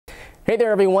Hey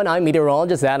there everyone, I'm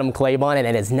meteorologist Adam Claibon, and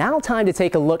it is now time to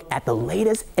take a look at the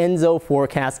latest ENSO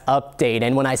forecast update.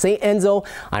 And when I say ENSO,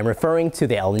 I'm referring to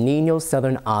the El Nino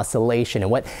Southern Oscillation. And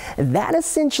what that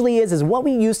essentially is what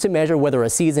we use to measure whether a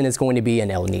season is going to be an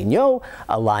El Nino,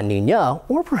 a La Nina,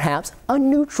 or perhaps a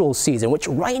neutral season, which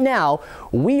right now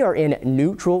we are in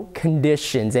neutral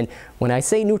conditions. And when I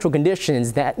say neutral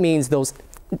conditions, that means those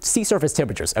sea surface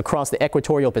temperatures across the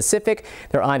equatorial Pacific,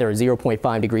 they're either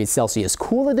 0.5 degrees Celsius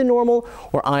cooler than normal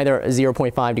or either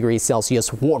 0.5 degrees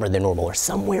Celsius warmer than normal, or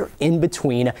somewhere in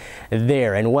between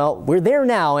there. And well, we're there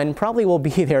now and probably will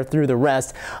be there through the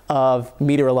rest of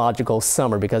meteorological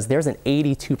summer, because there's an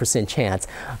 82% chance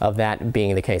of that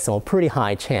being the case. So a pretty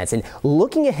high chance. And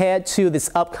looking ahead to this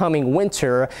upcoming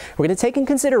winter, we're going to take in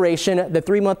consideration the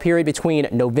 3-month period between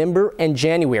November and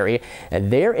January.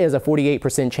 And there is a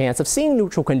 48% chance of seeing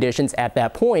neutral conditions at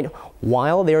that point,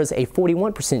 while there's a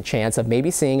 41% chance of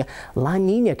maybe seeing La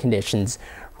Nina conditions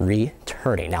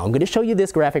returning. Now I'm going to show you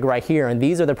this graphic right here, and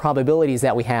these are the probabilities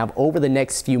that we have over the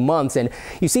next few months. And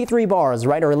you see 3 bars,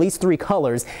 right, or at least 3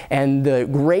 colors, and the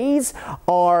grays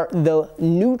are the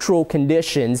neutral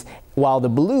conditions while the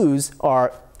blues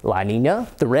are La Nina,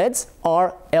 the reds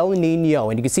are El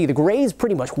Nino. And you can see the grays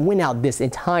pretty much went out this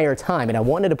entire time. And I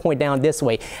wanted to point down this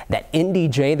way, that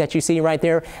NDJ that you see right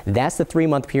there, that's the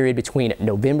 3-month period between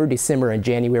November, December, and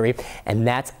January, and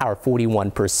that's our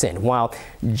 41%. While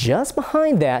just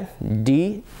behind that,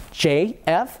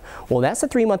 DJF, well, that's the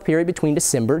 3-month period between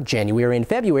December, January, and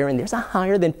February, and there's a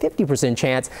higher than 50%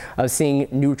 chance of seeing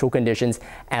neutral conditions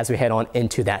as we head on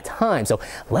into that time. So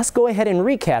let's go ahead and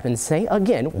recap and say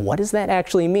again, what does that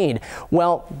actually mean?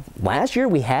 Well, last year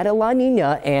we had a La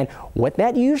Nina, and what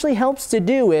that usually helps to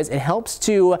do is it helps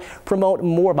to promote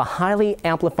more of a highly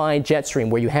amplified jet stream,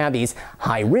 where you have these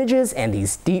high ridges and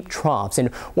these deep troughs.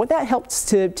 And what that helps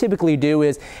to typically do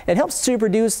is it helps to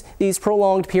produce these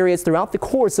prolonged periods throughout the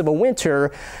course of a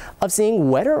winter of seeing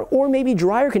wetter or maybe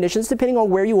drier conditions, depending on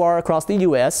where you are across the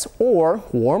U.S., or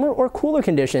warmer or cooler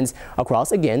conditions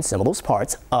across, again, some of those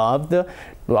parts of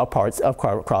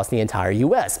across the entire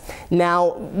U.S.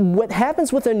 Now, what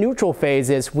happens with a neutral phase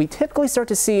is we typically start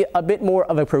to see a bit more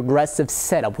of a progressive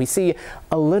setup. We see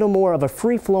a little more of a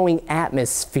free-flowing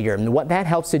atmosphere. And what that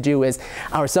helps to do is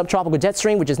our subtropical jet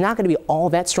stream, which is not going to be all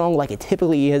that strong like it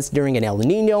typically is during an El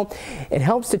Nino, it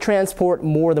helps to transport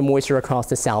more of the moisture across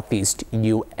the southeast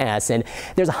U.S. And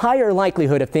there's a higher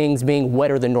likelihood of things being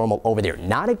wetter than normal over there.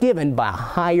 Not a given, but a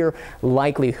higher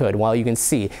likelihood. While you can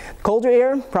see colder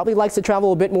air probably likes to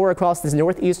travel a bit more across this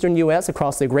northeastern U.S.,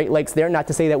 across the Great Lakes there. Not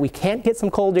to say that we can't get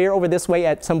some cold air over this way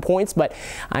at some points, but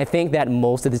I think that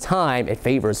most of the time it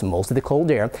favors most of the cold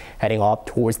air heading off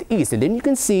towards the east. And then you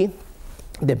can see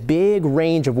the big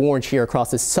range of orange here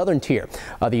across the southern tier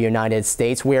of the United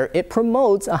States, where it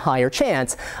promotes a higher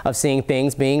chance of seeing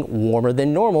things being warmer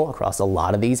than normal across a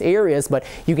lot of these areas. But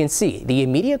you can see the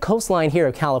immediate coastline here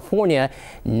of California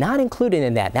not included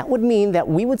in that. That would mean that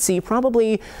we would see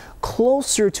probably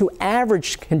closer to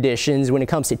average conditions when it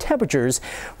comes to temperatures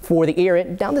for the area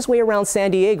down this way around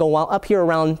San Diego, while up here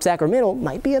around Sacramento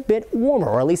might be a bit warmer,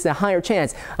 or at least a higher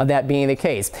chance of that being the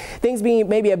case. Things being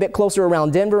maybe a bit closer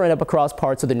around Denver and up across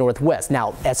parts of the Northwest.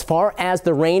 Now, as far as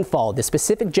the rainfall, the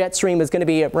specific jet stream is going to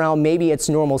be around maybe its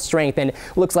normal strength, and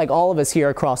looks like all of us here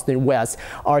across the West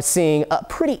are seeing a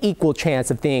pretty equal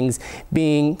chance of things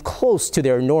being close to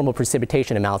their normal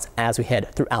precipitation amounts as we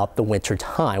head throughout the winter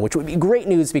time, which would be great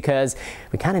news because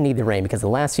we kind of need the rain, because the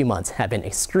last few months have been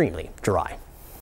extremely dry.